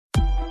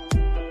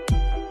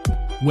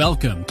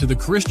Welcome to the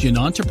Christian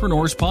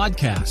Entrepreneurs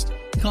Podcast.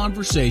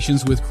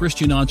 Conversations with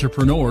Christian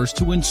entrepreneurs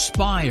to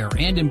inspire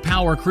and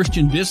empower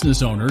Christian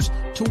business owners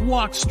to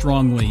walk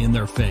strongly in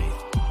their faith,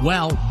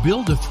 while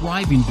build a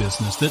thriving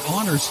business that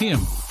honors Him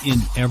in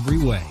every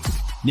way.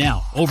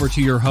 Now, over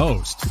to your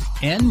host,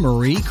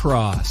 Anne-Marie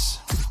Cross.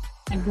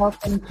 And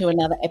welcome to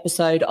another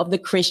episode of the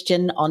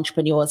Christian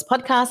Entrepreneurs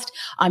Podcast.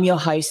 I'm your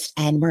host,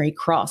 Anne-Marie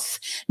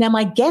Cross. Now,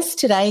 my guest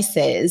today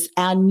says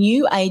our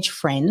new age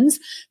friends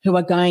who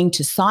are going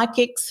to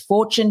psychics,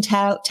 fortune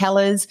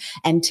tellers,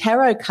 and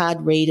tarot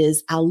card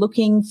readers are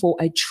looking for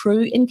a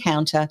true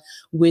encounter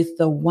with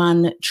the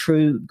one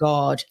true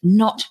God,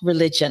 not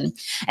religion.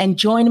 And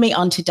joining me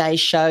on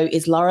today's show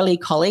is Loralee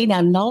Colley.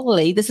 Now,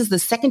 Loralee, this is the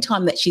second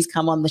time that she's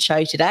come on the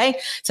show today,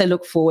 so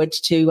look forward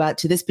to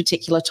this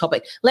particular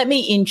topic. Let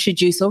me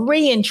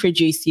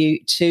reintroduce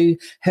you to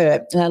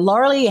her.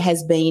 Loralee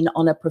has been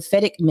on a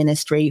prophetic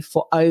ministry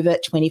for over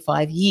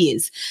 25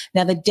 years.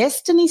 Now, the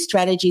Destiny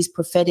Strategies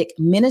prophetic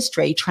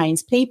ministry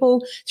trains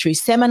people through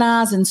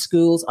seminars and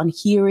schools on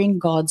hearing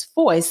God's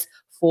voice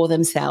for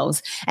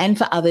themselves and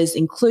for others,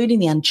 including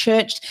the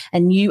unchurched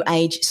and new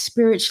age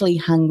spiritually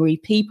hungry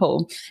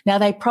people. Now,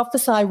 they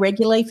prophesy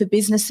regularly for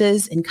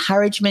businesses,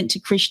 encouragement to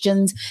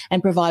Christians,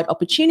 and provide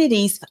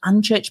opportunities for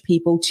unchurched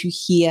people to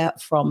hear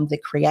from the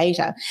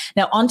Creator.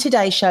 Now, on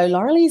today's show,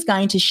 Loralee is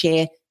going to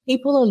share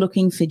people are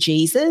looking for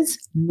Jesus,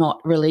 not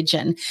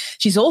religion.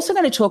 She's also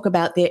going to talk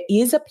about there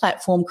is a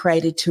platform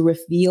created to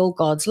reveal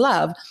God's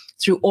love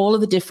through all of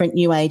the different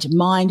New Age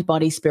mind,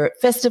 body, spirit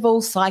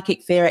festivals,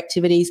 psychic fair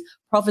activities.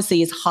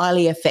 Prophecy is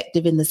highly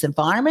effective in this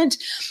environment.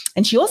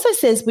 And she also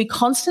says we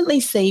constantly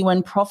see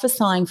when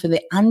prophesying for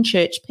the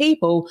unchurched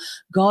people,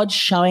 God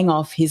showing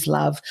off his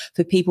love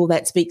for people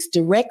that speaks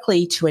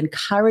directly to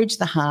encourage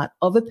the heart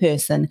of a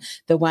person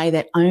the way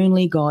that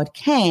only God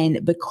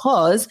can,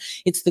 because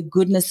it's the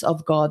goodness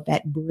of God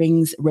that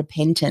brings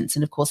repentance.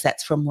 And of course,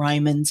 that's from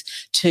Romans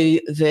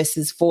 2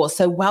 verses 4.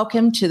 So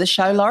welcome to the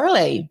show,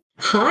 Loralee.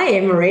 Hi,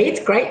 Anne-Marie.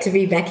 It's great to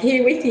be back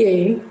here with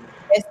you.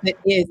 Yes, it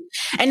is.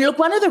 And look,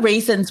 one of the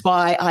reasons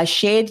why I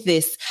shared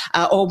this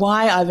or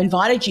why I've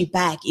invited you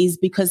back is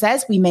because,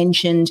 as we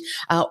mentioned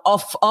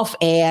off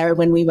air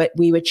when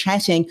we were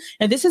chatting,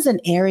 this is an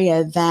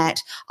area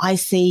that I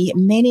see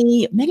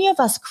many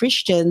of us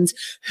Christians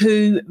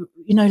who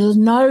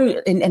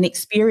know and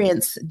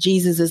experience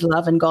Jesus's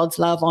love and God's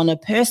love on a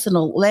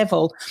personal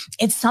level.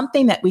 It's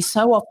something that we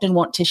so often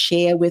want to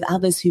share with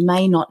others who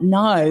may not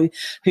know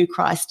who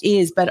Christ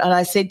is. But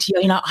I said to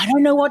you, I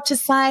don't know what to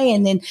say,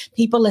 and then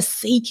people are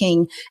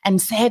seeking, and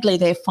sadly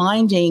they're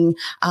finding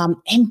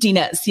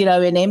emptiness,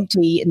 and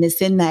emptiness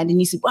in that.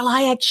 And you said,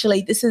 well,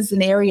 this is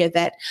an area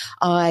that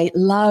I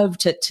love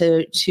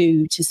to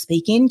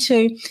speak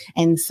into,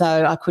 and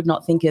so I could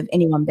not think of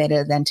anyone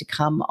better than to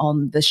come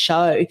on the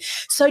show.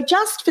 So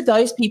just for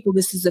those people,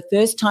 this is the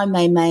first time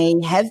they may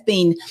have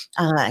been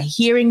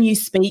hearing you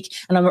speak,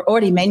 and I've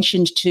already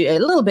mentioned a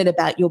little bit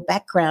about your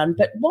background,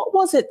 but what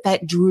was it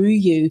that drew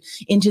you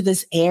into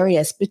this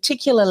area,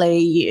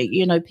 particularly,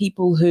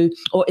 people who,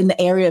 or in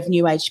the area of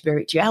New Age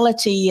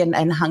spirituality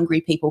and hungry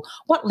people?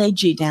 What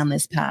led you down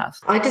this path?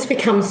 I just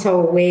become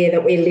so aware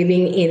that we're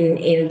living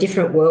in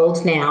different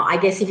worlds now. I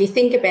guess if you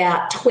think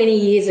about 20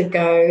 years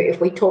ago,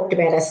 if we talked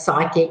about a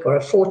psychic or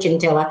a fortune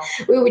teller,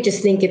 we would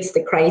just think it's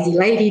the crazy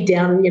lady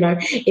down,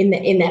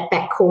 in that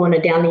back corner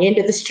down the end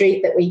of the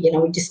street that we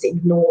just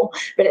ignore.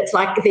 But it's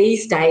like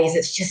these days,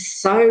 it's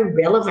just so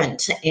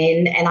relevant.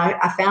 And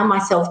I found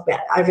myself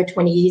about over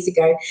 20 years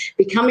ago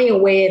becoming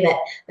aware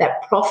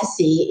that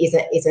prophecy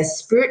is a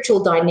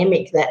spiritual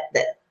dynamic that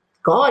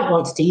God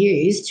wants to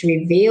use to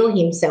reveal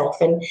himself,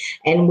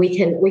 and we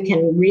can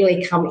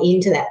really come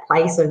into that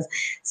place of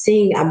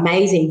seeing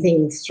amazing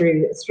things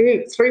through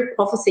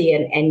prophecy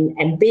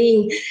and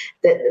being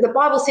the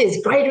Bible says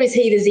greater is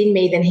he that's in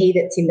me than he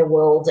that's in the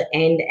world,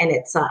 and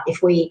it's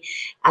if we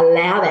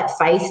allow that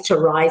faith to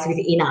rise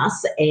within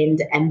us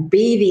and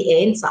be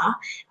the answer,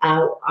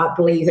 I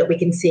believe that we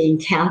can see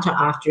encounter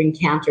after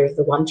encounter of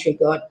the one true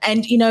God.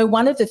 And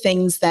one of the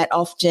things that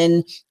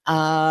often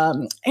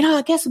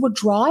I guess it would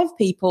drive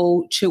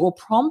people to, or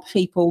prompt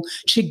people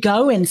to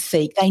go and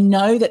seek. They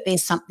know that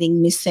there's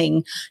something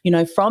missing,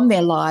 from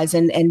their lives.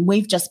 And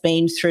we've just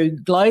been through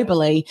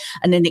globally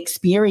an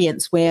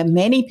experience where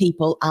many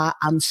people are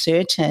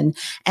uncertain.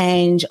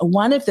 And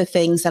one of the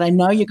things that I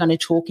know you're going to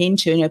talk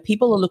into,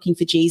 people are looking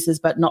for Jesus,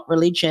 but not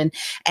religion.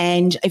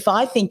 And if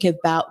I think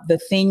about the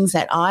things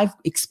that I've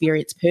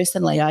experienced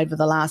personally over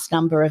the last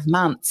number of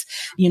months,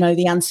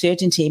 the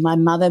uncertainty, my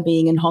mother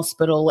being in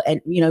hospital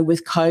and,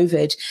 with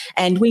COVID,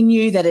 and we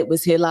knew that it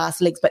was her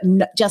last legs, but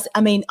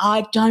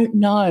I don't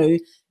know.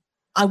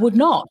 I would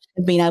not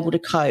have been able to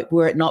cope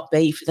were it not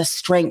be for the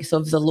strength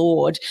of the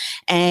Lord.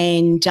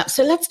 And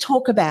so let's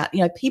talk about,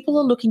 people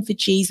are looking for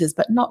Jesus,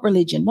 but not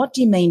religion. What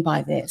do you mean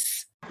by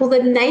this? Well,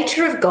 the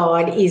nature of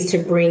God is to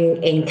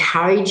bring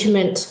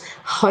encouragement,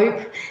 hope,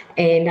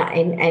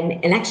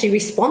 and actually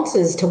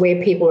responses to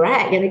where people are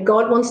at.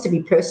 God wants to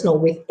be personal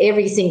with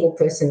every single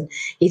person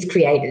he's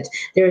created.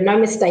 There are no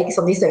mistakes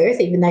on this earth,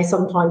 even though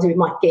sometimes we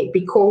might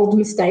be called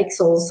mistakes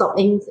or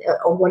something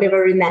or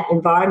whatever in that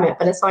environment.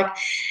 But it's like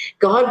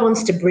God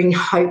wants to bring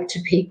hope to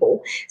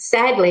people.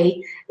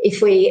 Sadly,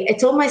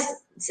 it's almost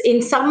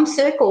in some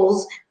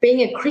circles,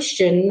 being a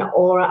Christian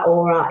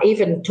or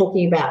even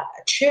talking about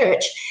a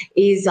church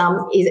is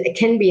it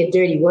can be a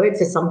dirty word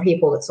for some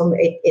people.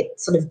 It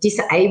sort of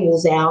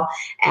disables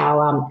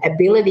our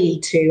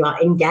ability to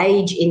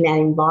engage in that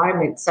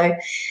environment. So,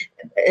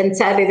 and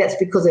sadly, that's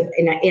because of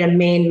in a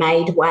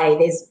man-made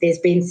way. There's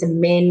been some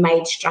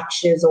man-made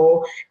structures,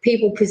 or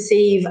people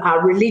perceive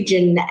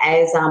religion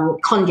as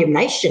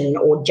condemnation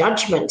or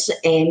judgment,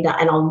 and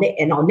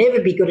I'll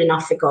never be good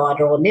enough for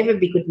God, or I'll never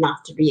be good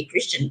enough to be a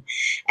Christian.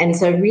 And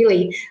so,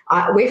 really,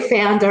 we've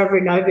found over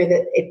and over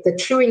that the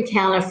true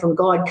encounter from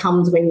God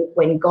comes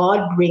when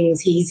God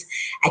brings His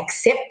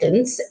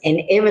acceptance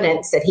and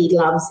evidence that He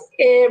loves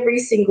every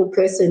single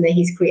person that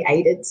He's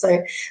created.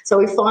 So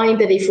we find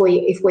that if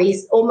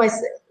we almost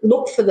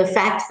look for the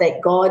fact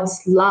that God's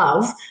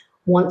love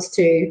wants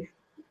to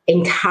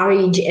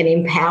encourage and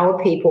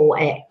empower people,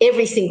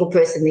 every single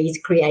person that He's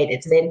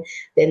created,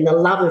 then the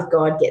love of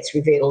God gets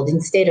revealed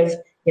instead of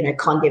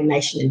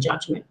condemnation and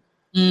judgment.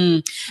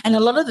 And a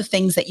lot of the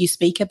things that you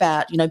speak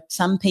about,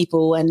 some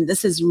people, and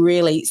this is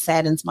really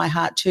saddens my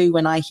heart too,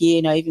 when I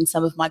hear, even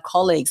some of my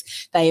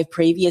colleagues, they have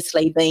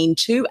previously been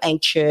to a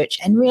church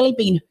and really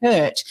been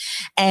hurt.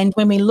 And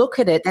when we look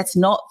at it, that's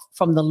not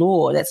from the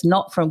Lord, that's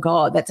not from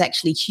God, that's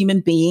actually human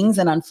beings.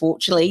 And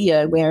unfortunately,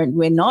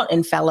 we're not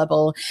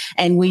infallible,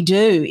 and we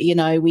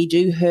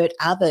do hurt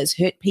others,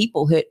 hurt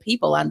people,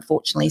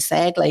 unfortunately,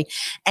 sadly.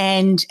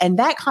 And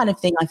that kind of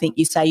thing, I think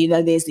you say,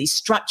 there's these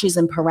structures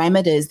and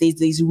parameters, there's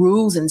these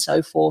rules and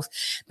so forth,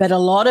 but a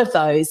lot of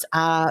those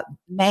are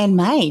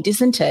man-made,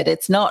 isn't it?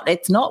 It's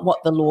not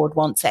what the Lord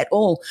wants at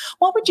all.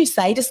 What would you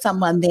say to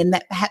someone then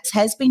that perhaps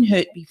has been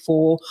hurt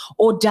before,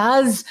 or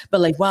does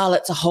believe, well,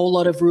 it's a whole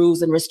lot of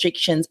rules and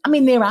restrictions? I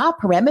mean, there are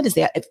parameters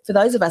there. For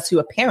those of us who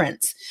are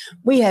parents,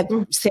 we have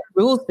set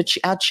rules for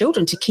our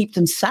children to keep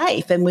them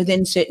safe and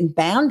within certain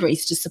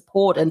boundaries to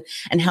support and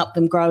help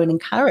them grow and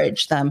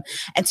encourage them.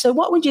 And so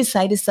what would you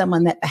say to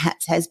someone that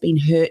perhaps has been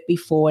hurt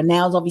before and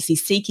now is obviously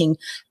seeking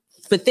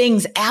for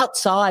things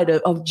outside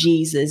of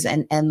Jesus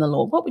and the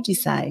Lord? What would you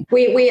say?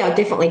 We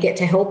definitely get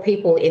to help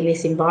people in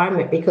this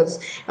environment, because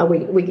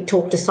we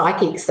talk to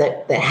psychics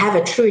that have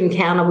a true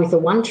encounter with the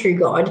one true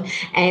God,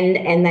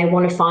 and they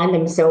want to find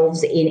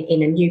themselves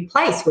in a new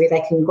place where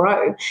they can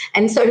grow.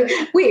 And so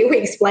we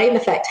explain the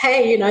fact,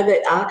 hey,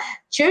 that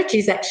church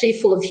is actually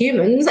full of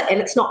humans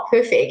and it's not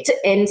perfect.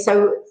 And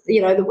so, we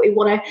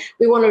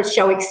want to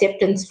show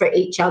acceptance for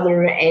each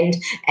other and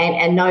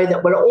know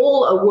that we're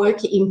all a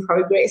work in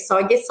progress. So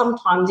I guess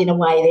sometimes in a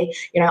way,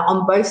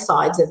 on both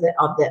sides of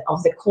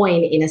the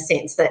coin, in a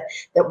sense that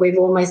we've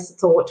almost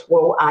thought,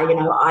 well,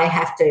 I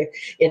have to,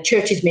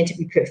 church is meant to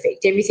be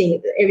perfect.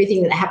 Everything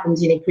that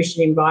happens in a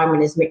Christian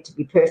environment is meant to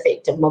be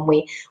perfect. And when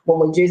we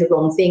do the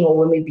wrong thing, or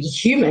when we be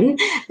human,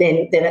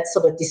 then it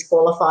sort of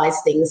disqualifies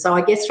things. So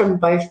I guess from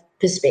both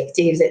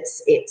perspectives,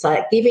 it's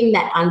giving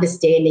that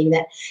understanding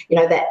that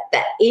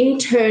that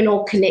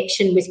internal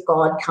connection with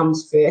God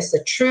comes first,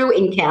 a true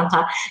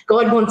encounter.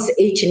 God wants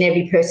each and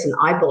every person,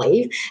 I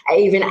believe,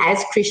 even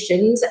as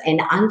Christians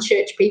and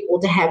unchurched people,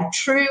 to have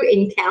true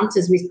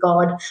encounters with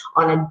God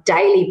on a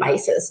daily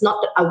basis,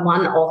 not a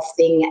one-off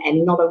thing,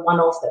 and not a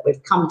one-off that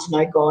we've come to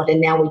know God and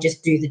now we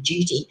just do the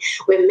duty.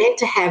 We're meant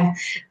to have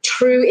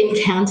true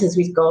encounters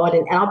with God,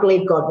 and I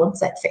believe God wants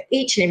that for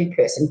each and every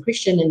person,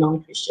 Christian and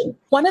non-Christian.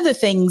 One of the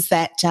things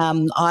that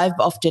I've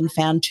often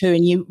found too,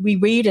 and we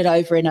read it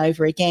over and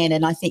over again,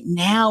 and I think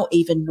now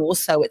even more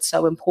so, it's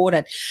so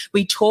important.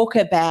 We talk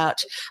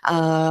about,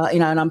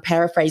 and I'm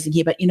paraphrasing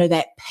here, but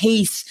that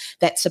peace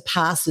that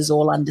surpasses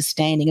all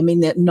understanding. I mean,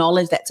 the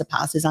knowledge that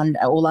surpasses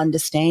all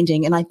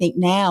understanding. And I think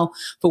now,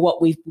 for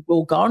what we've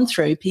all gone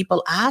through,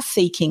 people are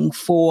seeking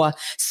for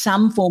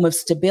some form of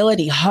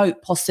stability,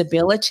 hope,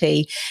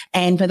 possibility.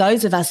 And for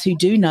those of us who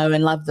do know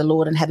and love the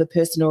Lord and have a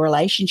personal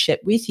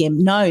relationship with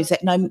Him, knows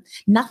that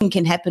nothing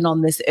can happen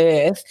on this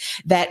earth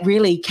that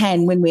really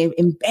can, when we're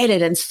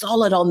embedded and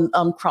solid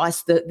on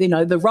Christ,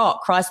 the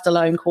rock, Christ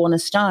alone,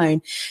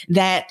 cornerstone,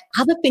 that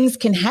other things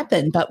can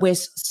happen, but we're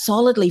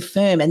solidly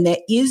firm, and there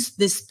is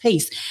this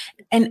peace.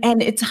 And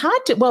it's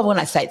hard to, well, when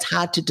I say it's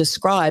hard to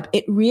describe,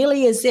 it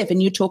really is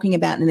and you're talking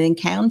about an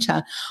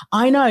encounter.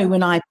 I know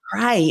when I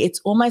pray, it's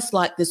almost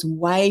like this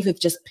wave of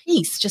just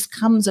peace just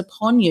comes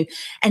upon you.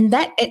 And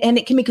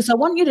it can be, because I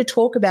want you to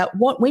talk about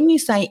when you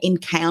say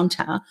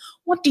encounter,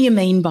 what do you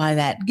mean by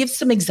that? Give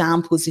some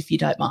examples if you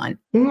don't mind.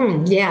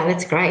 Yeah,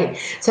 that's great.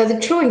 So the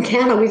true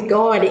encounter with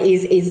God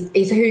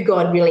is who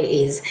God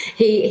really is.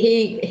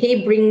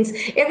 He brings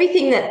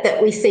everything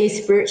that we see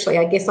spiritually.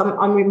 I guess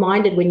I'm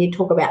reminded when you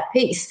talk about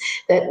peace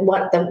that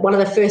one of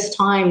the first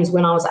times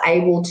when I was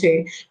able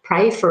to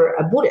pray for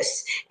a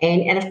Buddhist,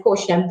 and of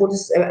course,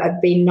 Buddhists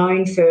have been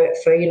known for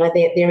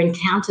their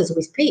encounters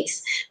with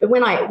peace. But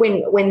when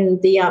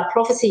the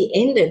prophecy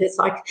ended, it's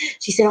like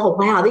she said, "Oh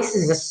wow, this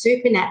is a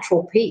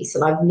supernatural peace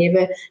that I've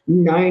never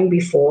known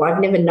before.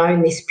 I've never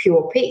known this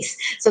pure peace."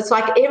 So it's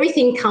like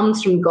everything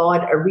comes from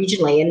God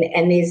originally,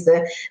 and there's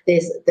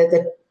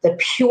the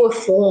pure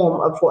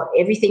form of what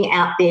everything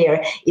out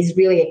there is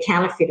really a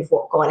counterfeit of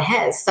what God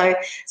has.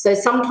 So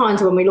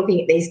sometimes when we're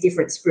looking at these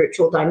different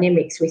spiritual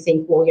dynamics, we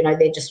think, well,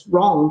 they're just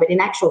wrong. But in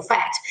actual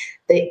fact,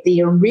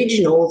 the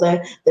original,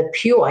 the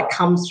pure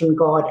comes from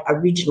God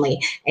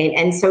originally.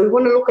 And so we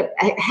want to look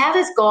at how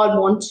does God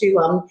want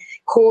to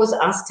cause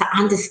us to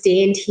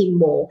understand him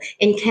more.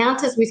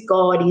 Encounters with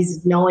God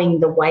is knowing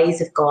the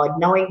ways of God,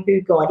 knowing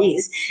who God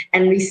is,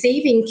 and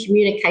receiving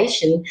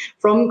communication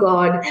from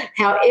God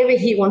however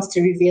he wants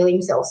to reveal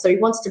himself. So he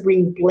wants to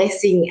bring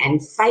blessing and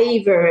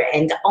favor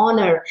and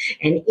honor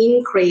and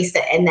increase,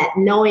 and that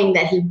knowing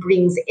that he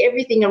brings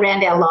everything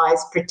around our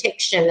lives,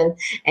 protection,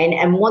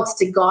 and wants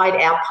to guide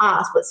our path.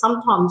 But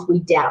sometimes we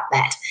doubt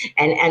that,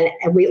 and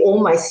we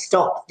almost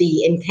stop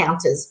the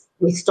encounters.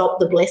 We stop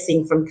the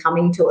blessing from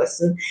coming to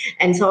us.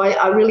 And so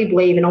I really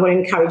believe, and I want to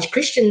encourage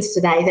Christians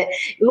today, that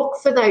look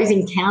for those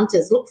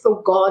encounters, look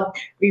for God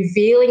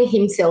revealing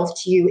himself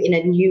to you in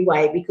a new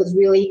way, because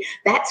really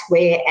that's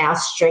where our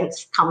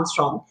strength comes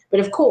from. But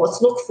of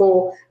course, look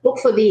for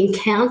the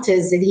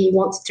encounters that he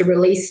wants to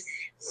release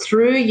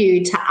through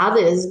you to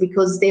others,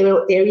 because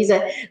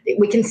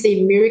we can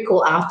see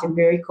miracle after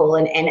miracle,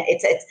 and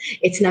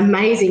it's an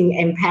amazing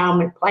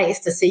empowerment place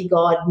to see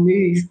God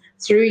move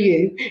through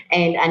you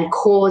and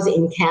cause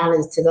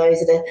encounters to those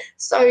that are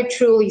so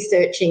truly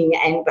searching,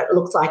 but it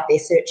looks like they're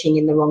searching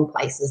in the wrong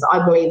places.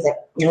 I believe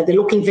that they're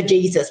looking for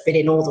Jesus, but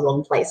in all the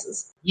wrong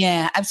places.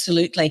 Yeah,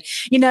 absolutely.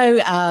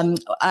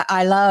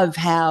 I love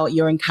how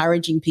you're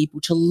encouraging people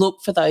to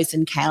look for those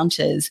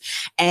encounters,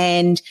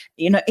 and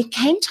it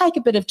can take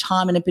a bit of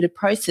time and a bit of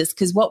process,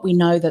 because what we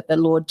know that the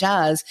Lord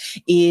does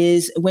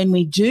is when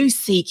we do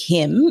seek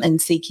him,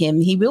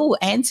 he will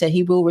answer,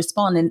 he will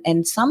respond,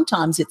 and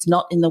sometimes it's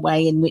not in the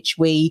way in which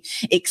we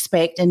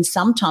expect, and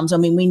sometimes,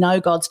 we know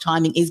God's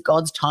timing is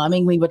God's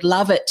timing. We would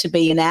love it to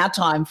be in our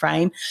time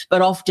frame,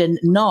 but often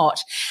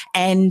not.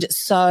 And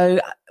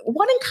so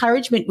what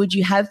encouragement would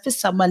you have for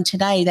someone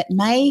today that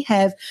may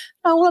have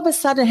all of a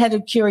sudden had a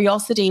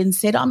curiosity and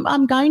said,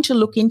 I'm going to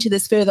look into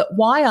this further?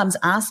 Why I'm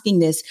asking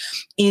this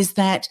is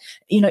that,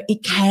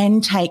 it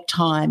can take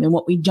time, and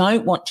what we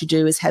don't want to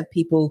do is have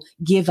people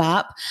give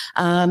up.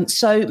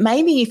 So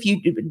maybe if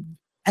you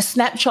a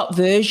snapshot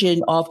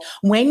version of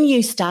when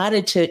you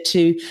started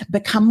to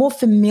become more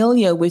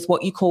familiar with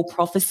what you call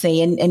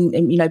prophecy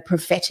and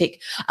prophetic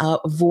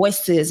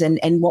voices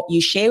and what you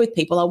share with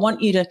people. I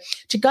want you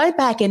to go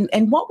back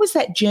and what was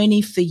that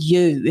journey for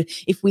you,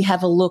 if we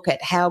have a look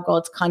at how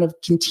God's kind of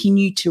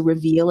continued to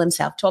reveal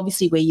himself to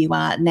obviously where you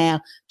are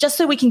now, just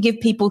so we can give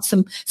people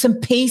some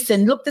peace.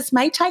 And look, this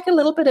may take a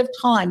little bit of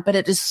time, but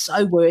it is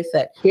so worth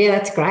it. Yeah,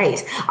 that's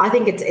great. I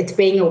think it's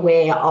being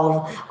aware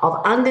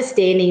of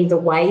understanding the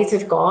ways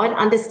of God,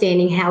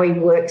 understanding how he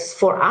works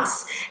for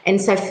us.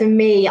 And so for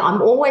me,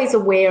 I'm always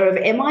aware of,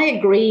 am I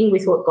agreeing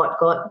with what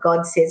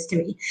God says to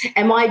me?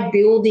 Am I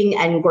building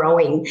and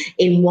growing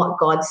in what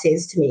God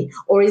says to me?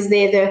 Or is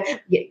there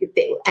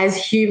as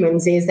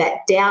humans, there's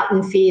that doubt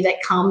and fear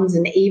that comes,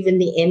 and even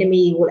the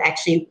enemy will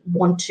actually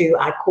want to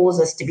cause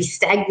us to be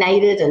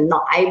stagnated and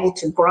not able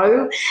to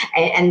grow.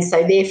 And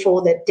so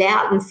therefore the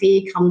doubt and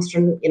fear comes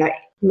from,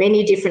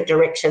 many different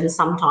directions,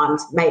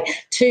 sometimes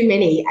too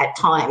many at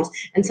times.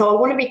 And so I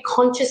want to be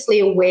consciously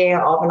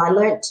aware of, and I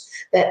learnt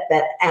that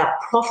our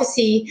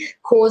prophecy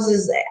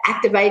causes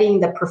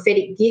activating the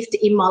prophetic gift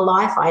in my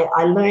life.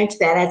 I learnt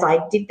that as I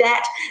did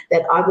that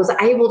I was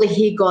able to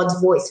hear God's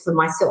voice for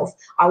myself.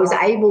 I was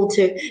able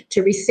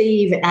to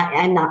receive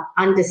and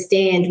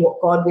understand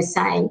what God was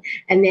saying,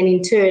 and then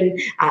in turn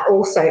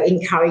also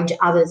encourage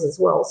others as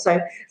well. So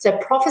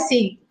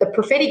prophecy, the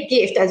prophetic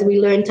gift, as we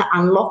learn to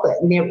unlock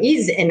it, and there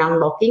is an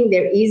unlocking,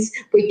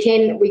 we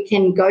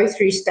can go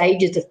through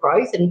stages of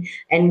growth,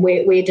 and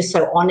we're just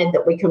so honoured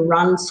that we can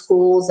run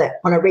schools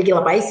on a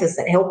regular basis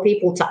that help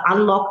people to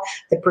unlock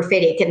the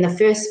prophetic. And the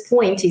first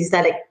point is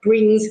that it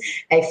brings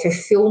a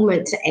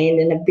fulfillment and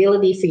an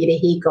ability for you to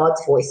hear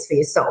God's voice for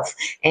yourself.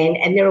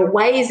 And there are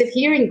ways of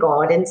hearing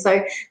God. And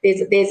so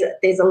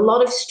there's a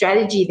lot of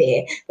strategy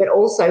there, but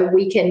also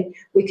we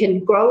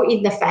can grow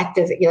in the fact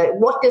of,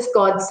 what does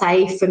God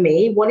say for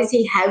me? What does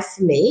he have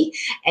for me?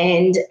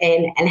 And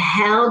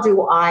how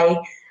do I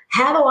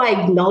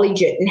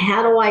acknowledge it, and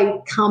how do I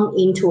come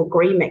into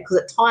agreement? Because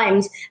at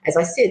times, as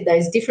I said,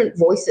 those different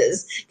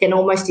voices can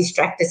almost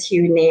distract us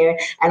here and there.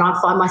 And I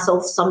find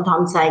myself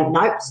sometimes saying,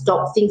 nope,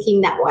 stop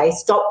thinking that way,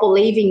 stop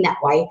believing that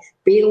way.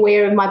 be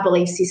aware of my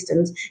belief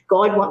systems.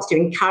 God wants to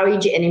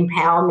encourage and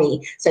empower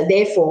me. So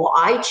therefore,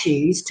 I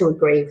choose to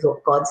agree with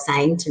what God's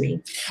saying to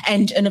me.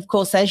 And of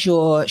course, as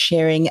you're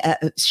sharing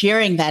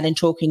that and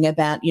talking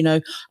about,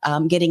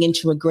 getting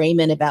into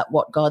agreement about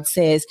what God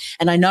says.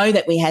 And I know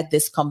that we had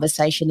this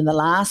conversation in the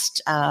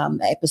last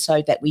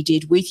episode that we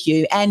did with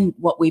you and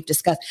what we've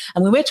discussed.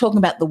 And we were talking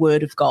about the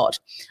Word of God.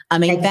 I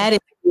mean, that is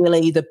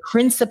really the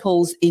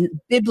principles, in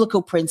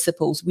biblical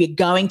principles. We're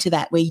going to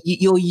that where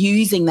you're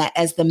using that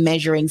as the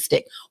measuring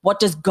stick. What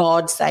does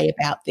God say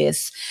about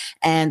this?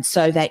 And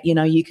so that,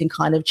 you can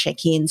kind of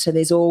check in. So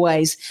there's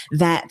always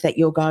that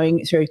you're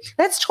going through.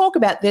 Let's talk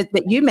about that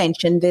you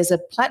mentioned. There's a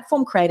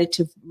platform created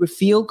to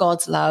reveal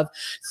God's love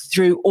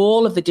through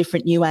all of the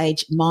different New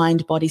Age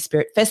mind, body,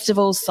 spirit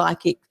festivals,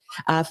 psychic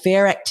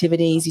fair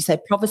activities. You say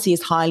prophecy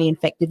is highly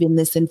effective in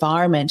this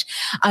environment.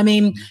 I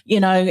mean,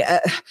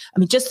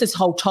 just this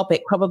whole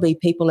topic, probably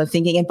people are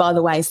thinking, and by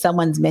the way,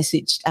 someone's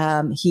messaged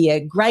here,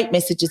 great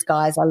messages,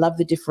 guys. I love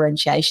the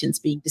differentiations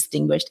being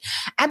distinguished.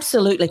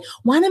 Absolutely.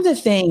 One of the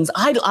things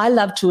I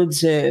love to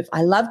observe,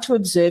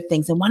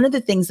 things. And one of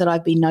the things that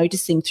I've been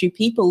noticing through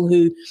people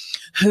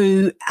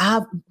who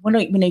are,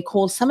 when they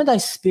call some of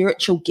those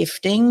spiritual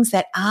giftings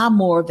that are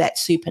more of that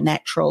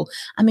supernatural.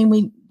 I mean,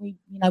 we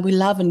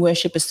love and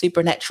worship a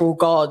supernatural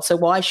God. So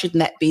why shouldn't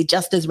that be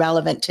just as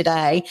relevant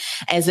today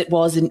as it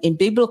was in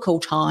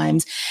biblical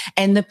times?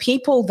 And the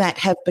people that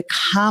have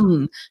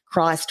become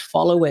Christ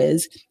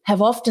followers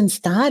have often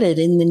started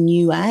in the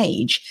New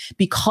Age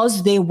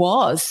because there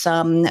was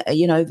some,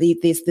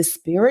 there's the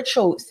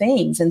spiritual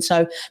things. And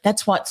so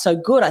that's why it's so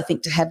good, I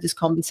think, to have this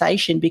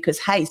conversation because,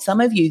 hey, some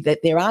of you, that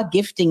there are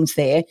giftings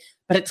there,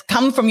 but it's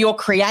come from your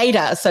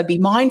creator. So be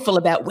mindful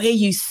about where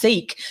you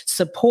seek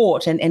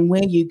support and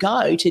where you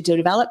go to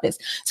develop this.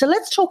 So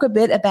let's talk a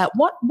bit about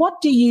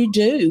what do you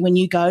do when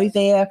you go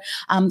there?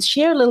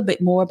 Share a little bit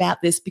more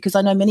about this, because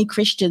I know many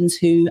Christians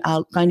who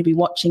are going to be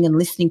watching and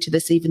listening to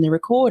this, even the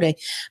recording,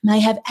 may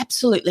have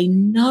absolutely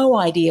no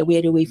idea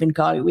where to even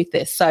go with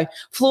this. So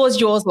floor's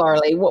yours,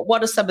 Laurelie.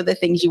 What are some of the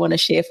things you want to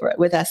share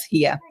with us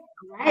here?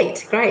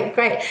 Great.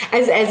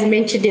 As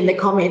mentioned in the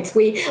comments,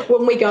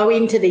 when we go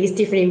into these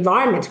different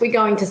environments, we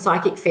go into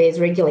psychic fairs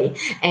regularly,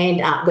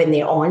 and when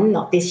they're on,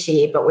 not this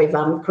year, but we've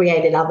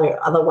created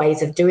other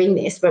ways of doing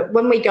this. But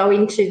when we go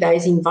into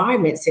those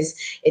environments,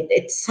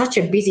 it's such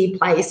a busy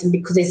place, and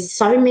because there's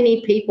so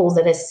many people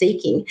that are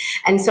seeking,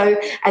 and so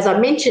as I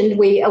mentioned,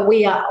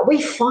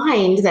 we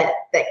find that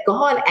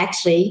God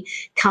actually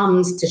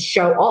comes to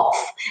show off.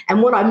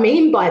 And what I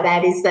mean by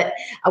that is that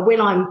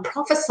when I'm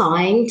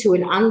prophesying to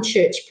an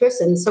unchurched person,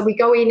 so we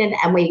go in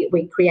and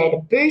we create a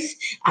booth.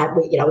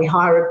 We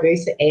hire a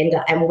booth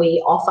and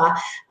we offer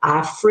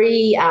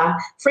free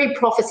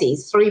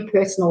prophecies, free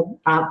personal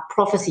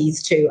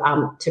prophecies to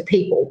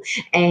people.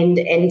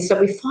 And so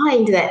we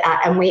find that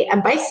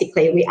and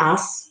basically we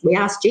ask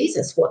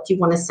Jesus, what do you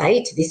want to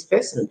say to this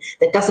person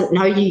that doesn't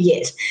know you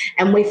yet?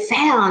 And we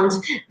found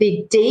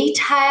the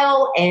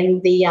detail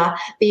and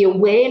the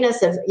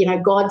awareness of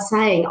God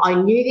saying, I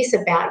knew this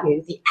about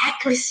you. The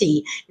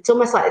accuracy, it's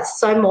almost like it's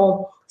so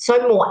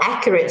more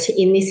accurate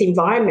in this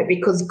environment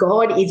because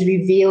God is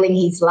revealing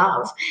his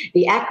love.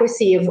 The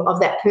accuracy of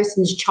that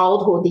person's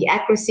childhood, the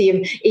accuracy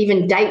of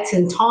even dates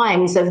and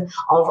times of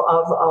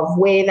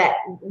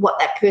what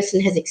that person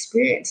has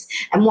experienced.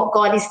 And what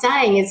God is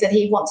saying is that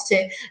he wants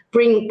to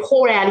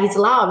pour out his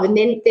love. And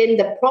then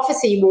the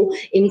prophecy will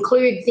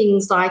include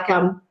things like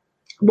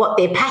what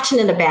they're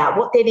passionate about,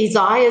 what their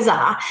desires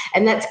are.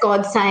 And that's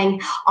God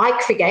saying, I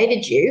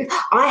created you,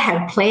 I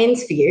have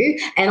plans for you,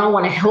 and I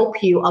want to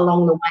help you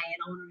along the way,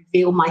 and I want to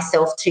reveal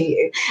myself to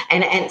you.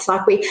 And it's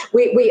like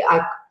we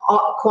are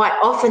quite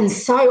often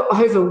so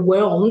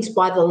overwhelmed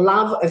by the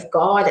love of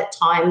God at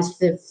times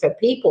for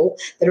people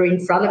that are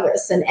in front of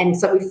us. And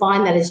so we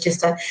find that it's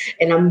just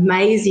an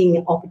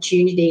amazing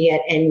opportunity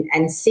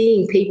and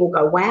seeing people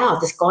go, wow,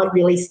 does God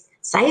really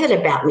say that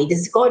about me?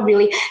 Does God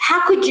really?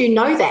 How could you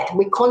know that?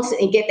 We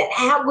constantly get that.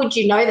 How would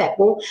you know that?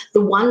 Well,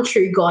 the one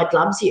true God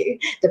loves you.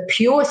 The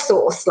pure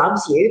source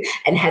loves you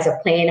and has a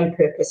plan and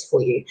purpose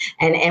for you.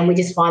 And we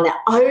just find that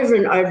over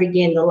and over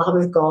again, the love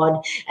of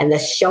God and the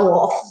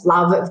show-off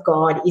love of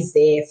God is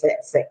there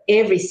for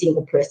every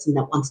single person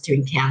that wants to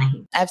encounter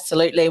him.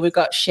 Absolutely. We've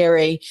got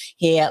Sherry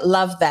here.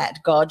 Love that,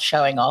 God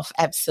showing off.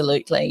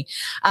 Absolutely.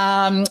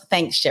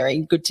 Thanks, Sherry.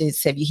 Good to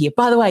have you here.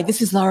 By the way,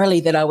 this is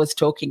Laurelie that I was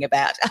talking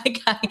about.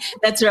 Okay.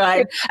 That's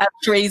right.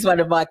 She's one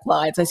of my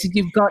clients. I said,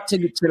 you've got to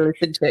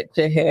listen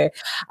to her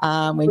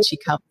when she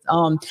comes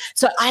on.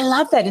 So I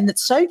love that. And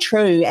it's so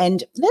true.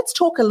 And let's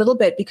talk a little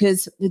bit,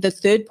 because the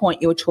third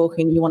point you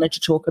wanted to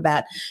talk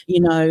about,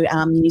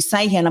 you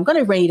say here, and I'm going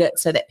to read it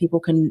so that people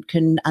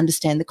can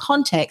understand the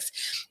context.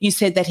 You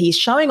said that he's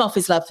showing off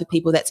his love for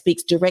people, that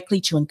speaks directly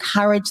to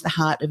encourage the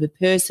heart of a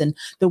person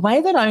the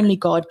way that only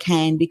God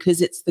can,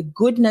 because it's the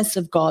goodness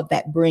of God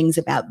that brings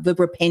about the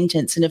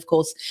repentance. And of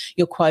course,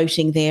 you're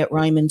quoting there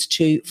Romans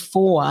to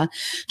 4.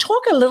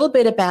 Talk a little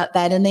bit about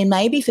that. And then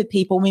maybe for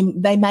people,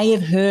 they may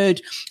have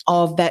heard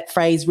of that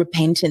phrase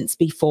repentance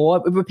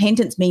before.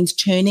 Repentance means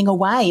turning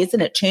away,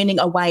 isn't it? Turning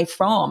away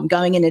from,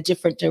 going in a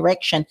different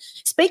direction.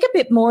 Speak a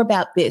bit more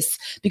about this,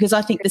 because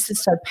I think this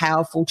is so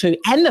powerful too.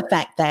 And the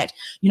fact that,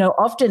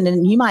 often,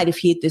 and you might have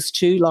heard this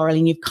too, Laurel,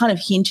 and you've kind of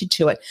hinted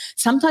to it,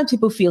 sometimes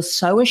people feel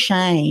so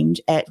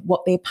ashamed at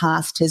what their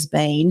past has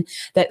been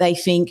that they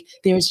think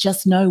there is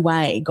just no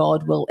way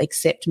God will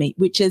accept me,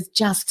 which is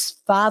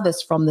just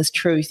farthest from this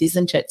truth,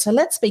 isn't it? So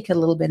let's speak a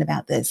little bit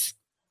about this.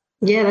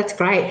 Yeah, that's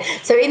great.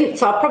 So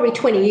probably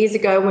 20 years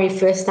ago when we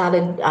first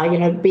started,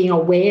 being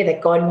aware that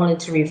God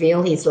wanted to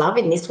reveal his love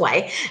in this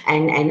way,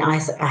 and I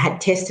had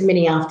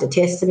testimony after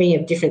testimony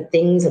of different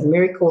things and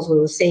miracles we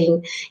were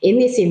seeing in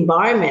this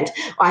environment,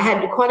 I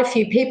had quite a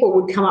few people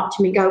would come up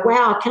to me and go,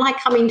 wow, can I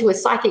come into a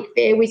psychic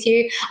fair with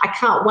you? I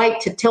can't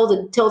wait to tell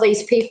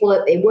these people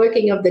that they're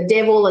working of the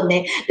devil and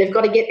they've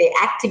got to get their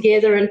act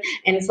together. And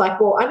it's like,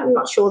 well, I'm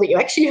not sure that you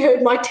actually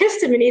heard my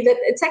testimony, that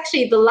it's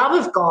actually the love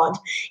of God.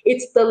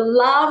 It's the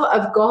love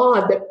of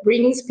God that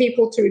brings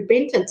people to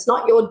repentance,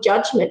 not your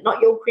judgment,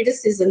 not your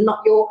criticism,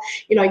 not your,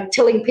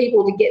 telling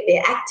people to get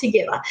their act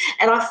together.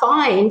 And I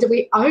find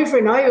over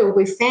and over,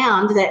 we've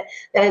found that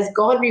as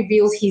God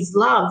reveals his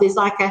love, there's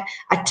like a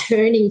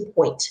turning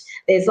point.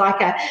 There's like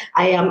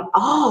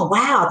oh,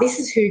 wow, this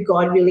is who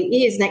God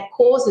really is. And that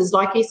causes,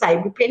 like you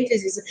say,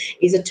 repentance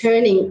is a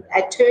turning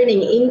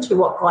into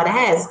what God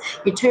has.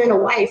 You turn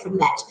away from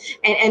that.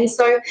 And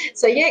so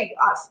yeah,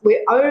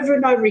 we're over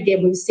and over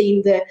again, we've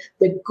seen the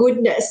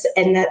goodness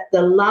and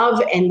the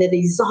love and the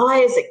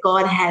desires that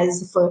God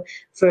has for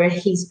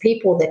his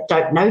people that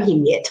don't know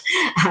him yet,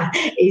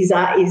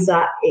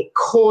 it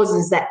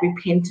causes that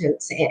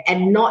repentance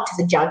and not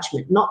the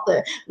judgment, not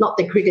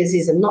the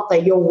criticism, not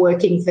that you're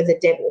working for the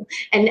devil.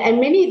 And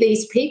many of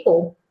these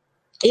people,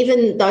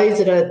 even those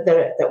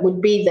that would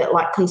be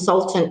like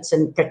consultants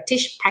and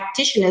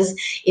practitioners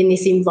in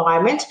this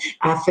environment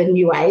for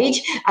New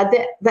Age,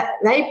 that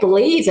they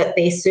believe that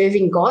they're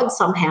serving God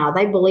somehow.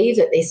 They believe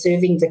that they're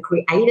serving the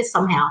Creator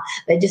somehow.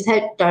 They just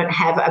don't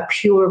have a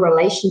pure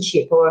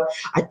relationship or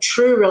a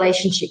true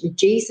relationship with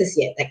Jesus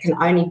yet that can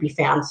only be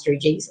found through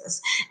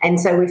Jesus. And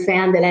so we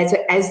found that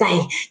as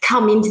they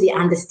come into the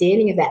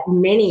understanding of that,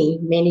 many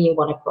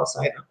want to cross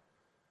over.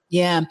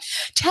 Yeah.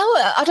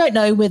 I don't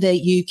know whether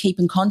you keep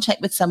in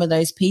contact with some of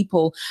those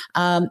people,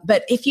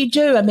 but if you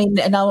do,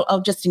 and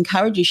I'll just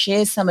encourage you,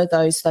 share some of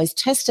those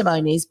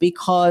testimonies,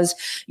 because,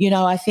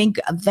 I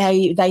think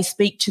they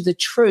speak to the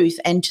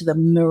truth and to the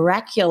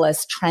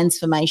miraculous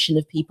transformation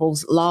of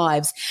people's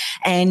lives.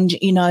 And,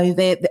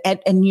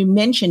 and you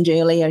mentioned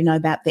earlier,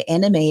 about the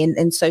enemy.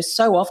 And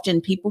so often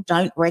people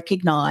don't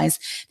recognize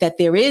that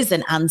there is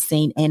an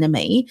unseen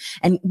enemy.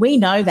 And we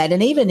know that.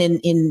 And even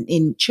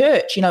in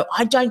church,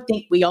 I don't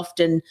think we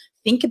often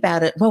think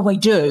about it. Well, we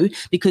do,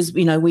 because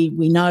we know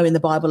in the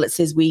Bible it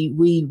says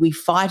we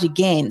fight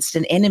against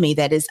an enemy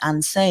that is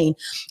unseen.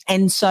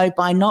 And so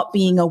by not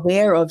being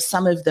aware of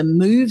some of the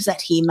moves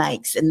that he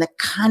makes and the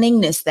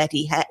cunningness that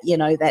he had,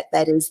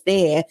 that is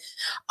there,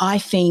 I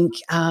think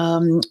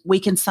we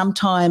can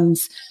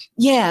sometimes.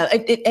 Yeah,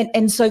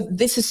 and so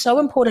this is so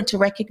important to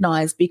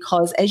recognize,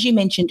 because as you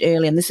mentioned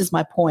earlier, and this is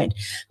my point,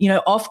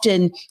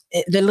 often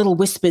the little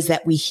whispers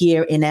that we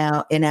hear in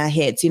our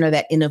heads,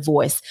 that inner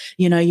voice,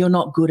 you're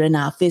not good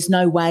enough, there's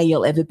no way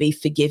you'll ever be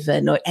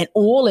forgiven, and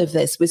all of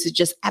this, which is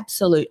just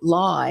absolute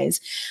lies.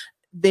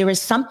 There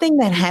is something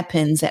that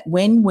happens that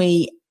when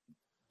we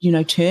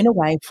turn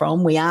away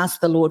from, we ask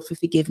the Lord for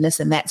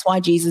forgiveness. And that's why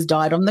Jesus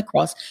died on the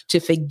cross,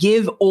 to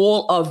forgive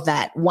all of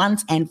that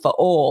once and for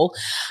all.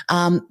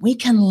 We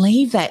can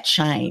leave that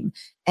shame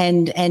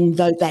and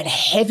that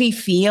heavy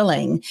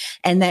feeling,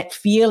 and that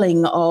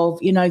feeling of,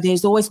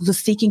 there's always the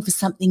seeking for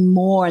something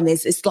more. And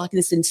it's like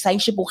this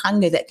insatiable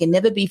hunger that can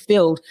never be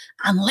filled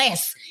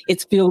unless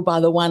it's filled by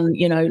the one,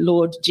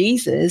 Lord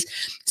Jesus.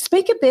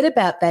 Speak a bit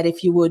about that,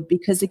 if you would,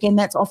 because again,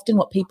 that's often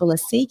what people are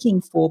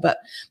seeking for. But,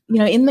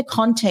 in the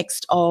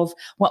context of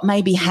what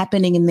may be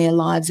happening in their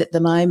lives at the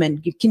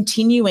moment,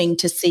 continuing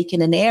to seek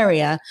in an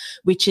area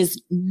which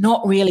is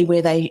not really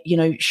where they,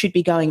 should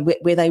be going,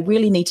 where they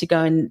really need to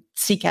go and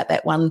seek out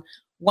that one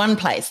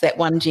place, that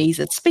one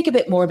Jesus. Speak a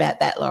bit more about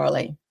that,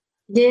 Laurelie.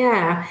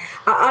 Yeah,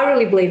 I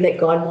really believe that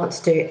God wants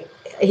to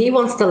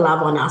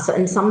love on us,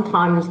 and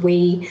sometimes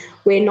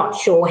we're not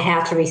sure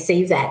how to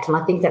receive that. And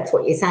I think that's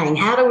what you're saying.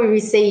 How do we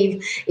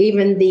receive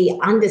even the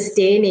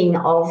understanding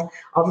of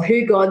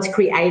who God's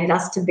created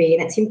us to be?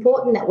 And it's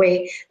important that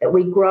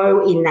we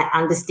grow in that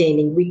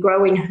understanding. We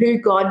grow in who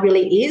God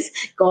really is.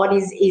 God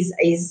is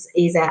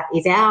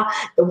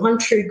the one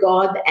true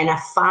God, and a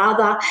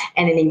father,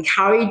 and an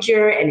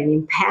encourager, and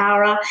an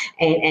empowerer,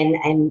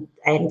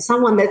 and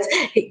someone that's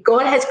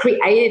God has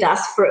created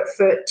us for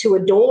to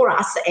adore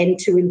us and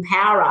to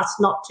empower us,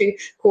 not to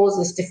cause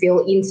us to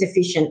feel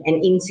insufficient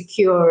and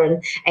insecure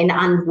and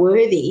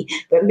unworthy.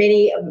 But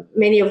many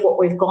of what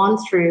we've gone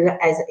through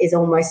is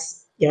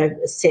almost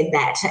said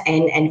that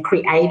and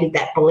created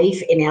that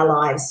belief in our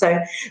lives. So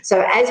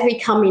as we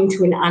come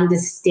into an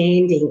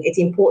understanding, it's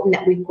important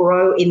that we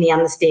grow in the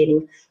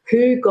understanding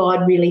who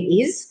God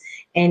really is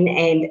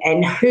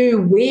and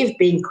who we've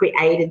been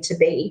created to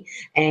be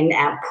and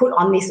put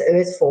on this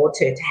earth for,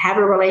 to have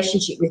a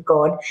relationship with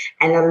God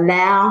and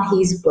allow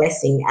his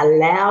blessing,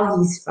 allow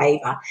his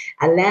favor,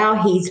 allow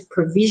his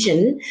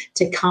provision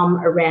to come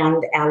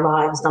around our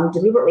lives. And I'm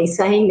deliberately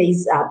saying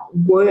these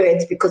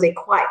words because they're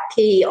quite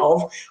key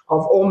of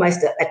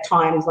almost at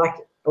times like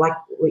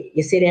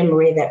you said,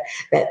 Anne-Marie,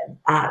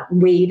 that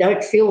we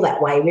don't feel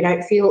that way. We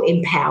don't feel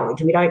empowered.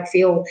 We don't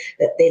feel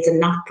that there's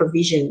enough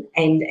provision.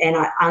 And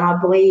I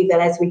believe that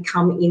as we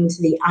come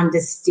into the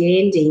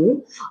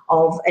understanding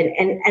of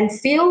and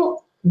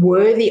feel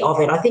worthy of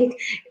it, I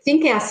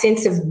think our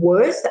sense of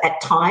worth at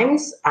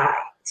times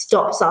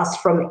stops us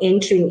from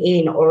entering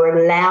in or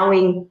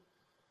allowing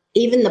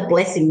even the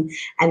blessing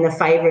and the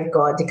favor of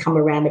God to come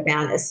around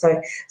about us.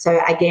 So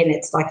again,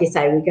 it's like you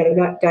say, we've got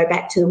to go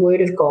back to the word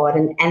of God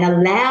and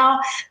allow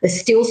the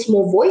still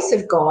small voice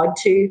of God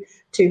to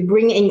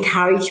bring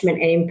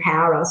encouragement and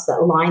empower us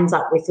that lines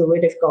up with the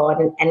word of God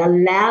and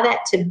allow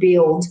that to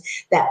build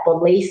that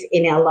belief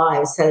in our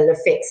lives so that it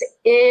affects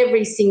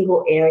every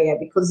single area,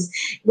 because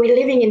we're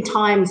living in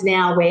times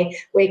now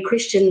where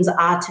Christians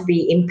are to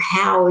be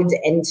empowered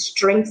and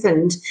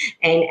strengthened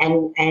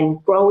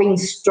and growing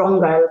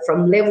stronger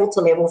from level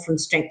to level, from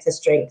strength to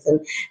strength.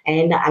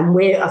 And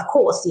where, of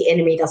course, the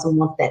enemy doesn't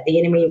want that. The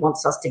enemy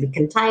wants us to be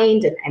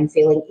contained and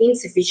feeling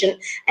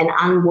insufficient and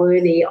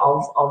unworthy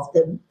of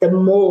the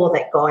more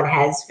that God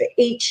has for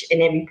each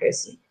and every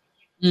person.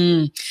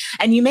 And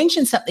you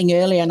mentioned something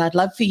earlier, and I'd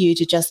love for you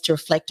to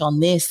reflect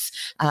on this.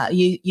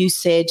 You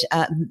said,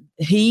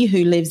 he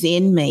who lives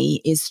in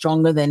me is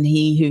stronger than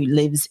he who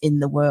lives in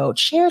the world.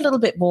 Share a little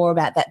bit more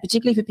about that,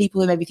 particularly for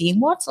people who may be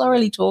thinking, what's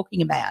Laurelie talking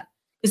about?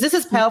 Because this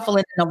is powerful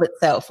in and of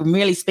itself and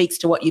really speaks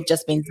to what you've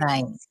just been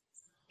saying.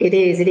 It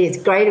is.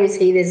 Greater is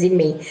he that's in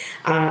me.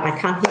 I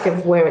can't think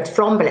of where it's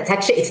from, but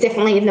it's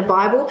definitely in the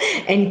Bible.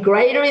 And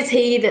greater is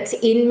he that's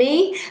in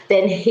me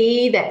than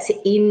he that's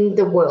in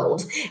the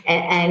world.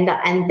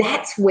 And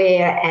that's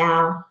where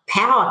our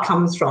power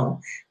comes from.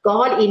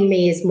 God in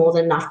me is more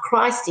than enough.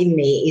 Christ in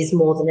me is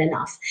more than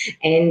enough.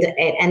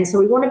 And so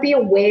we want to be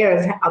aware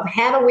of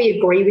how do we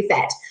agree with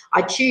that.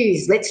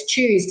 Let's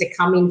choose to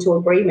come into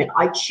agreement.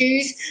 I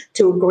choose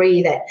to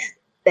agree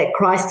that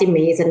Christ in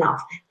me is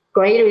enough.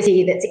 Greater is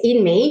he that's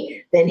in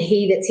me than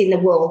he that's in the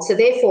world. So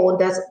therefore,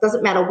 it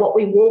doesn't matter what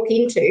we walk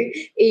into,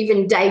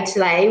 even day to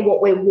day,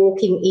 what we're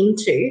walking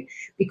into,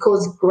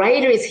 because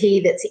greater is he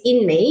that's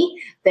in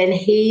me than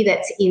he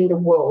that's in the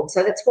world.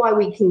 So that's why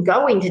we can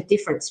go into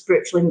different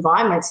spiritual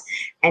environments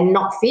and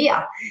not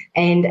fear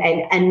and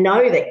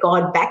know that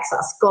God backs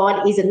us.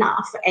 God is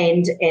enough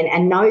and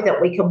know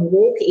that we can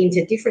walk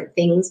into different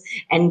things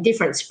and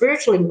different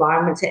spiritual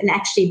environments and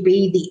actually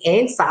be the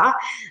answer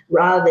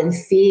rather than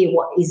fear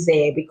what is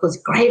there, because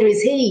greater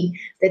is he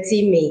that's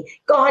in me.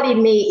 God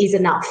in me is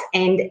enough.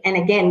 And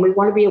again, we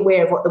want to be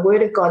aware of what the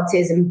word of God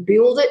says and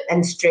build it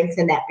and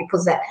strengthen that,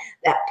 because that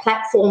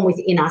platform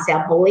within us,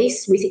 our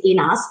beliefs within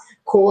us,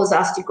 cause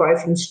us to grow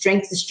from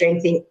strength to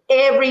strength in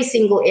every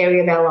single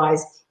area of our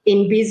lives,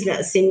 in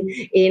business,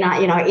 in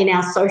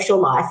our social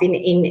life,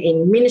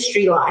 in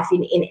ministry life,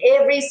 in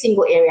every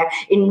single area,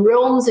 in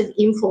realms of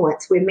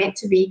influence. We're meant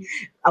to be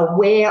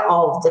aware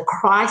of the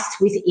Christ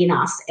within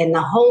us and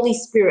the Holy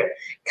Spirit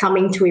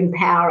coming to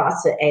empower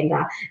us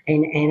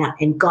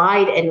and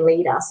guide and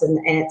lead us. And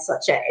it's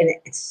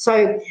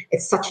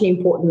such an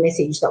important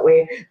message that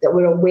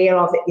we're aware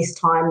of at this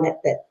time,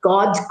 that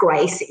God's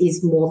grace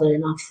is more than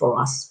enough for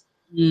us.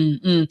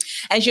 Mm-hmm.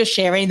 As you're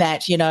sharing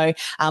that,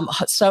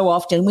 so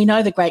often we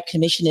know the Great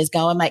Commission is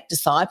go and make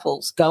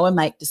disciples.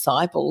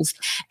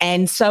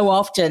 And so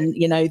often,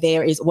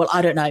 there is, well,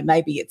 I don't know,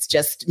 maybe it's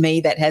just me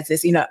that has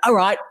this, all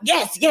right,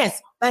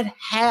 yes, but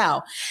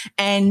how?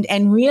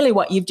 And really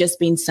what you've just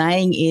been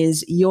saying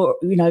is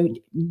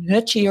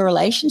nurture your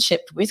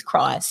relationship with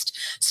Christ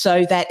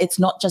so that it's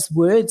not just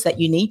words that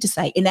you need to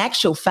say. In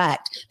actual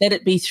fact, let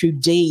it be through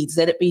deeds,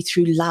 let it be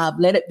through love,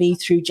 let it be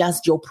through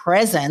just your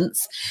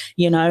presence,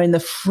 and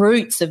the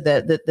fruits of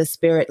the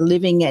Spirit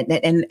living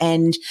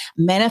and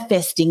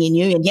manifesting in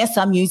you. And yes,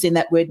 I'm using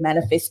that word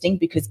manifesting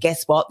because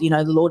guess what?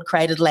 The Lord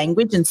created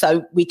language, and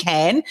so we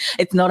can.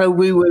 It's not a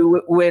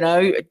woo-woo,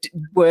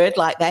 word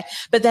like that,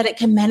 but that it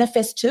can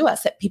manifest to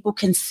us, that people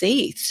can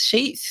see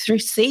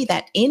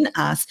that in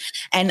us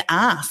and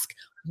ask,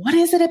 what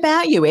is it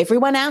about you?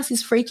 Everyone else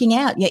is freaking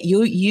out, yet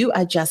you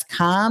are just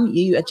calm,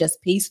 you are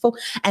just peaceful,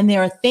 and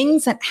there are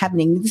things that are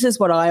happening. This is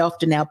what I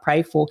often now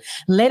pray for.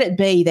 Let it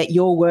be that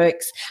your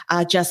works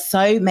are just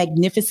so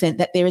magnificent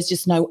that there is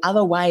just no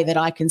other way that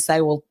I can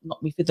say, well, not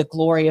for the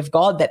glory of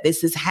God, that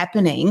this is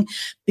happening,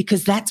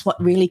 because that's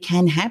what really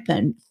can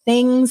happen.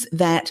 Things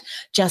that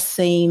just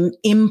seem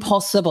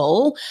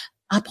impossible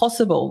are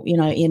possible,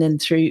 in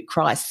and through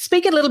Christ.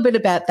 Speak a little bit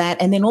about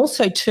that. And then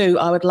also too,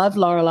 I would love,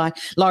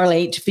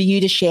 Laurelie, for you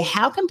to share,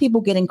 how can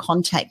people get in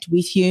contact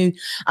with you?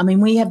 I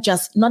mean, we have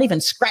just not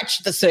even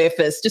scratched the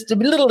surface, just a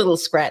little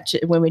scratch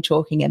when we're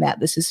talking about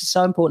this. This is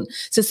so important.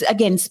 So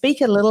again,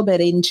 speak a little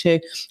bit into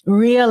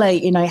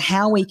really,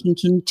 how we can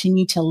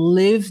continue to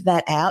live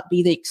that out,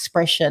 be the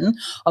expression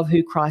of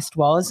who Christ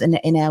was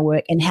in our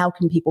work, and how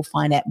can people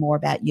find out more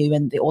about you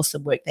and the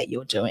awesome work that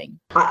you're doing?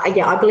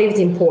 I believe it's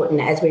important,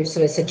 as we've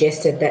sort of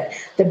suggested, that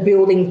the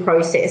building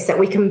process, that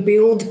we can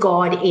build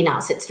God in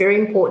us. It's very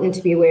important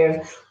to be aware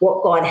of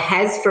what God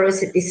has for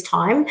us at this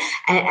time,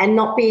 and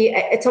not be,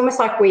 it's almost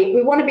like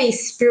we want to be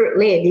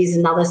spirit-led is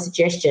another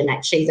suggestion,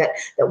 actually, that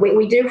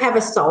we do have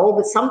a soul,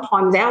 but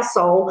sometimes our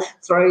soul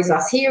throws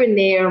us here and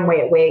there, and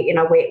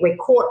we're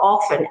caught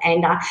off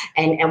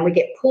and we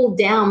get pulled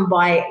down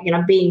by,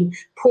 being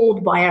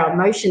pulled by our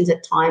emotions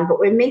at times, but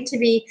we're meant to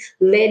be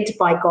led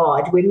by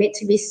God. We're meant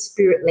to be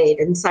spirit-led.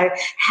 And so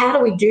how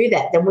do we do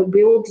that? Then we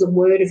build the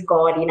word of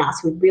God in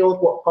us. We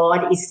build what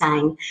God is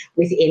saying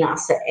within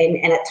us.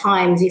 And at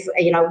times, if,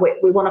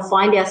 we want to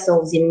find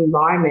ourselves in an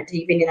environment,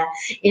 even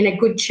in a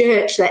good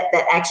church that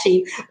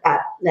actually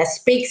that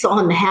speaks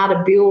on how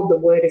to build the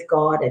word of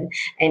God.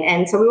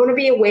 And so we want to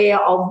be aware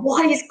of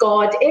what is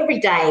God every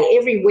day,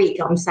 every week.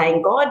 I'm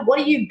saying, God, what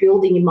are you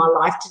building in my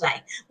life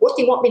today? What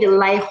do you want me to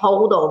lay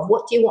hold of?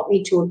 What do you want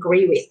me to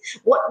agree with?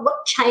 What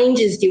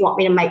changes do you want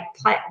me to make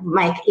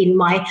in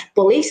my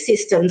belief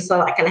system so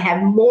that I can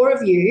have more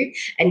of you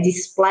and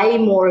display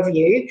more of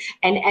you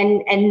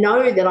and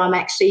know that I'm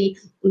actually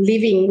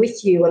living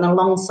with you and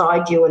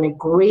alongside you and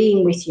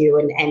agreeing with you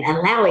and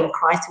allowing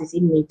Christ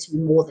within me to be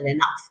more than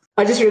enough.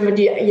 I just remembered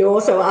you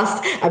also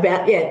asked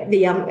about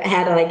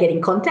how do I get in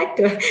contact?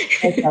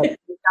 Okay.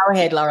 Go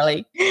ahead,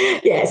 Laurelie.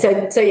 Yeah, so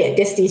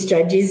Destiny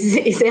Strategies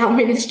is our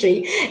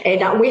ministry,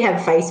 and we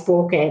have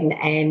Facebook and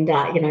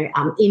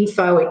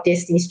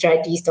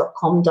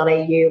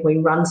info@destinystrategies.com.au. We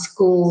run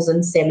schools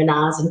and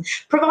seminars and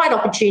provide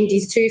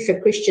opportunities too for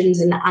Christians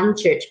and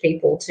unchurched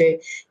people to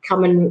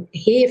come and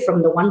hear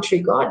from the one true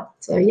God.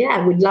 So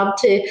yeah, we'd love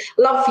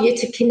for you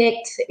to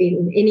connect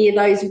in any of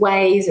those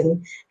ways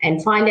and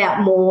find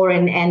out more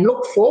and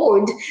look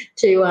forward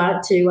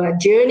to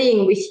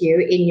journeying with you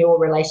in your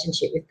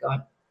relationship with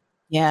God.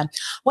 Yeah.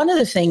 One of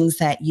the things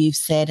that you've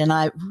said, and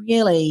I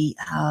really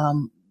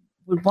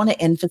would want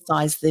to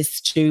emphasize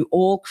this to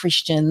all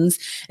Christians,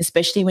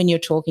 especially when you're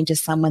talking to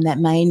someone that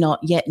may not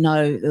yet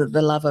know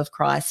the love of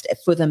Christ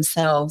for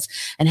themselves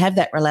and have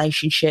that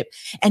relationship.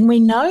 And we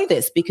know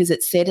this because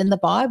it's said in the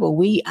Bible,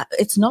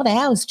 it's not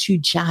ours to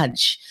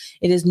judge.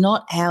 It is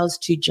not ours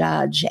to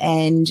judge.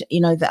 And,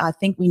 I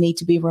think we need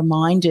to be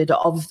reminded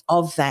of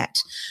that,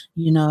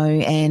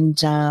 and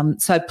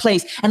so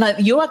please, and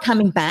you are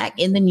coming back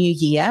in the new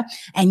year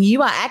and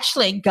you are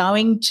actually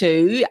going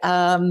to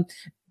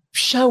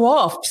show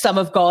off some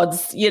of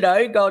God's,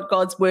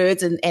 God's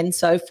words and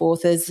so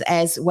forth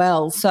as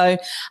well. So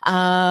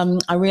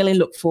I really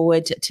look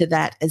forward to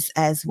that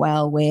as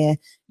well, where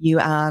you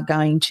are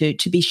going to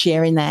be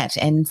sharing that.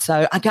 And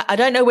so I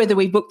don't know whether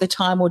we booked the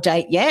time or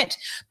date yet,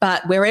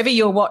 but wherever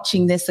you're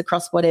watching this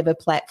across whatever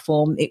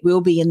platform, it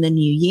will be in the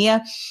new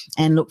year,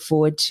 and look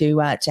forward to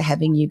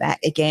having you back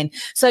again.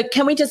 So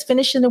can we just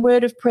finish in a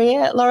word of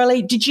prayer,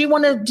 Laurelie? Did you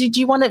want to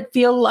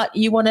feel like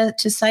you wanted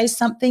to say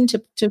something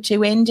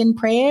to end in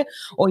prayer,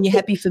 or are you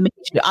happy for me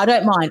to? I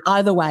don't mind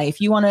either way.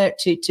 If you want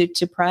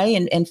to pray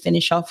and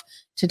finish off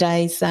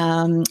today's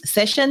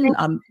session,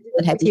 I'm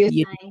happy for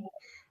you.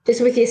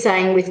 Just with you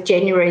saying with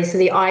January, so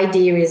the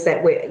idea is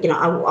that we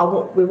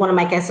want to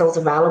make ourselves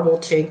available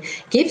to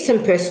give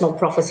some personal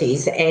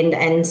prophecies,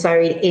 and so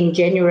in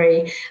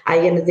January, I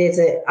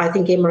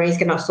think Emery's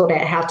going to sort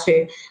out how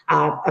to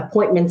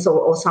appointments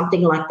or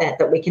something like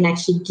that we can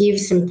actually give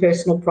some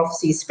personal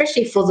prophecies,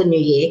 especially for the new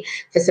year,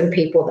 for some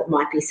people that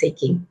might be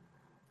seeking.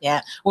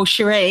 Yeah. Well,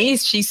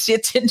 Cherise, she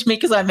said to me,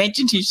 because I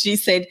mentioned you, she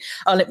said,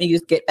 let me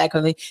just get back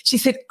on me. She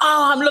said,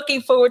 I'm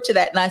looking forward to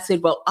that. And I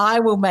said, well, I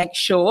will make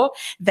sure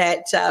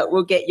that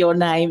we'll get your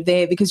name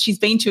there, because she's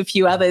been to a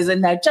few others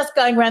and they're just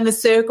going around the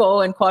circle.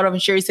 And quite often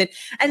Cherise said,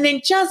 and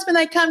then just when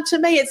they come to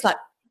me, it's like,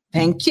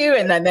 thank you.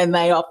 And then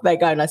they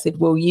go. And I said,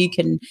 well, you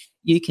can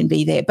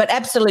be there. But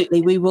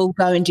absolutely, we will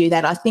go and do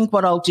that. I think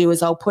what I'll do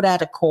is I'll put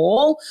out a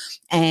call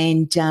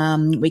and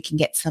we can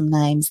get some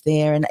names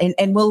there. And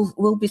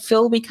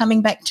Phil be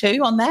coming back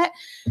too on that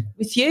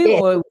with you? Yeah.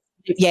 Or,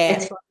 yeah.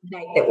 That's one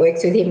that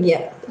works with him.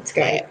 Yeah, that's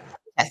great.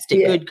 Fantastic.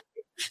 Yeah. Good.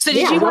 So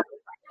did you want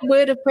a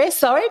word of prayer?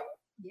 Sorry?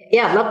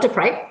 Yeah, I'd love to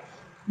pray.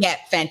 Yeah,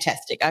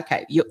 fantastic.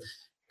 Okay, you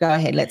go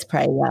ahead. Let's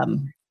pray.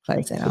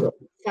 Close that up.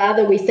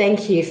 Father, we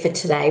thank you for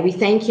today. We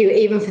thank you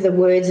even for the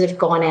words that have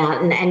gone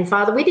out. And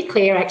Father, we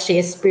declare actually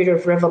a spirit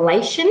of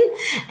revelation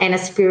and a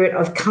spirit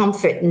of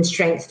comfort and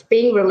strength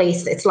being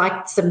released. It's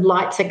like some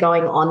lights are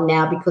going on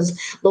now because,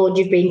 Lord,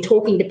 you've been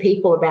talking to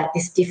people about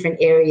these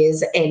different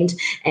areas and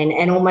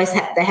almost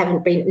they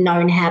haven't been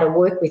known how to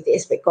work with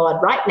this. But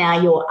God, right now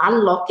you're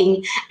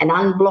unlocking and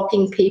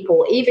unblocking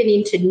people even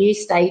into new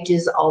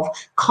stages of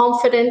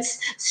confidence,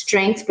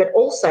 strength, but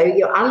also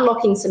you're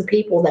unlocking some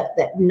people that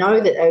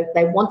know that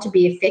they want to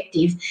be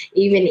effective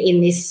even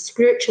in this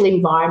spiritual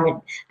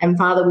environment. And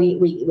Father,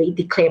 we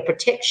declare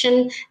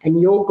protection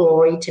and your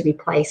glory to be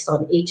placed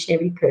on each and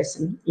every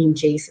person in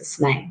Jesus'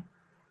 name.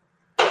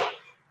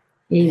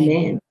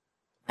 Amen.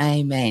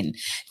 Amen.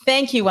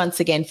 Thank you once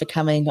again for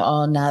coming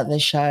on the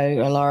show,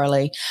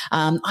 Loralee.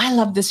 I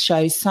love this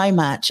show so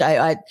much.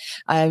 I've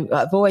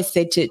always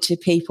said to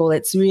people,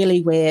 it's really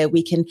where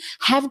we can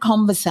have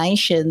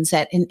conversations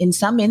that in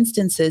some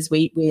instances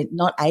we're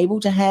not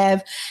able to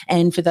have.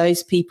 And for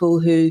those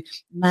people who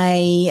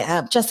may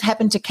just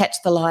happen to catch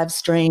the live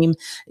stream,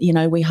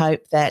 we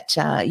hope that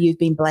you've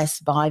been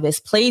blessed by this.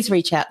 Please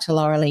reach out to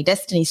Loralee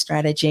Destiny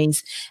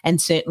Strategies and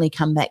certainly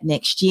come back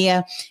next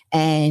year.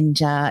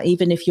 And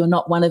even if you're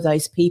not one of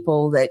those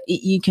people that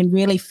you can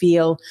really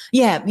feel,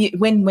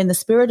 when the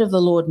Spirit of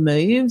the Lord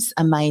moves,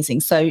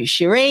 amazing. So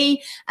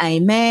Cherie,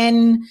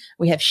 amen.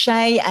 We have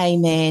Shay,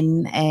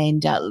 amen.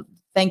 And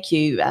thank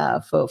you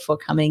for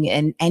coming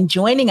and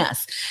joining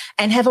us.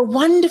 And have a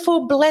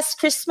wonderful, blessed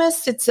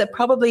Christmas. It's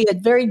probably a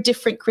very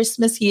different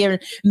Christmas here in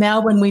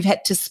Melbourne. We've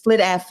had to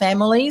split our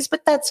families,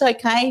 but that's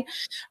okay.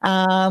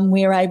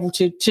 We're able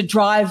to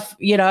drive,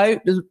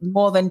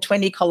 more than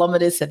 20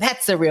 kilometres, so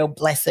that's a real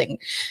blessing.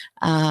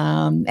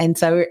 And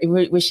so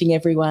we're wishing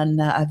everyone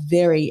a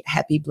very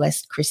happy,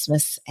 blessed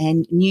Christmas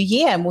and New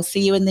Year, and we'll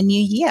see you in the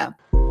new year.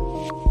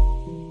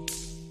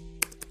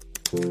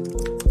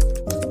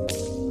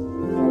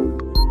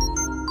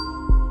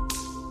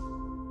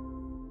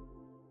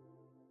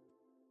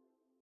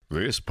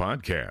 This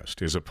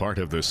podcast is a part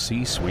of the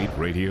C-Suite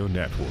Radio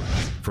Network.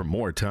 For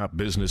more top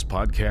business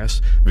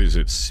podcasts,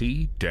 visit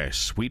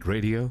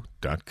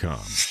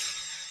c-suiteradio.com.